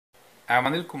I'm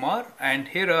Anil Kumar, and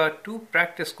here are two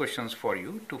practice questions for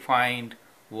you to find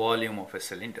volume of a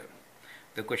cylinder.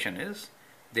 The question is,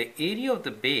 the area of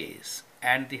the base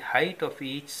and the height of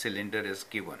each cylinder is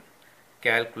given.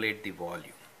 Calculate the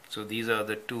volume. So these are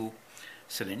the two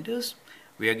cylinders.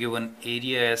 We are given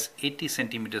area as 80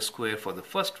 centimeters square for the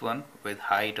first one with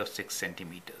height of 6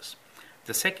 centimeters.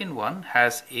 The second one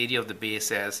has area of the base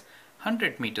as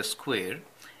 100 meters square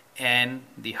and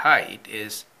the height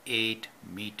is 8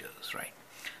 meters, right?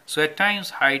 So at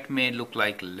times height may look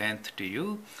like length to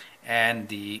you and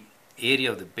the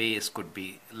area of the base could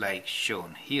be like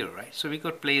shown here, right? So we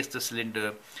could place the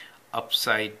cylinder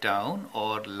upside down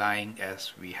or lying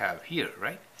as we have here,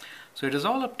 right? So it is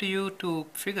all up to you to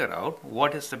figure out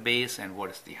what is the base and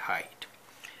what is the height.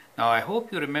 Now I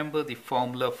hope you remember the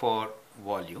formula for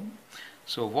volume.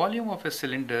 So volume of a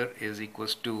cylinder is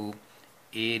equals to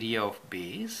area of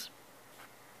base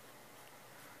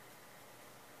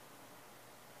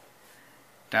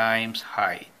times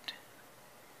height.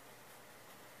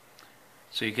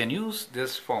 So you can use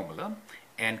this formula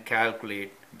and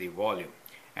calculate the volume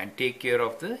and take care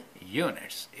of the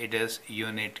units. It is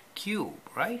unit cube,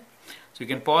 right? So you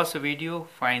can pause the video,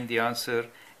 find the answer,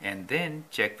 and then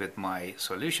check with my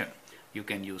solution. You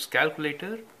can use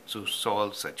calculator to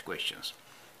solve such questions.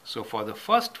 So for the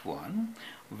first one,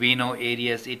 we know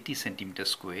area is 80 centimeters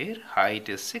square, height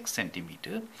is 6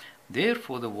 centimeter.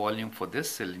 Therefore, the volume for this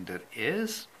cylinder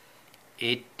is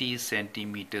 80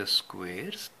 centimeters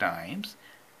squares times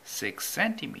 6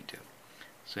 centimeter.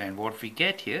 So, and what we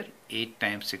get here, 8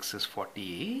 times 6 is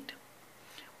 48,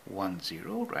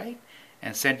 10, right?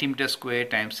 And centimeter square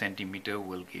times centimeter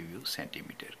will give you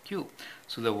centimeter cube.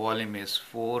 So the volume is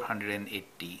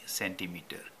 480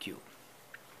 centimeter cube.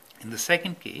 In the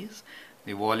second case,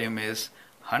 the volume is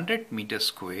 100 meters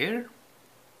square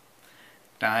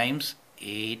times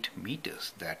 8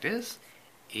 meters, that is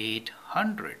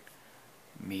 800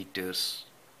 meters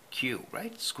cube,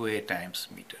 right? Square times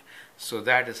meter. So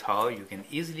that is how you can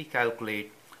easily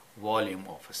calculate volume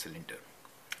of a cylinder.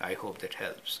 I hope that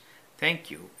helps. Thank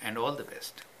you and all the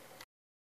best.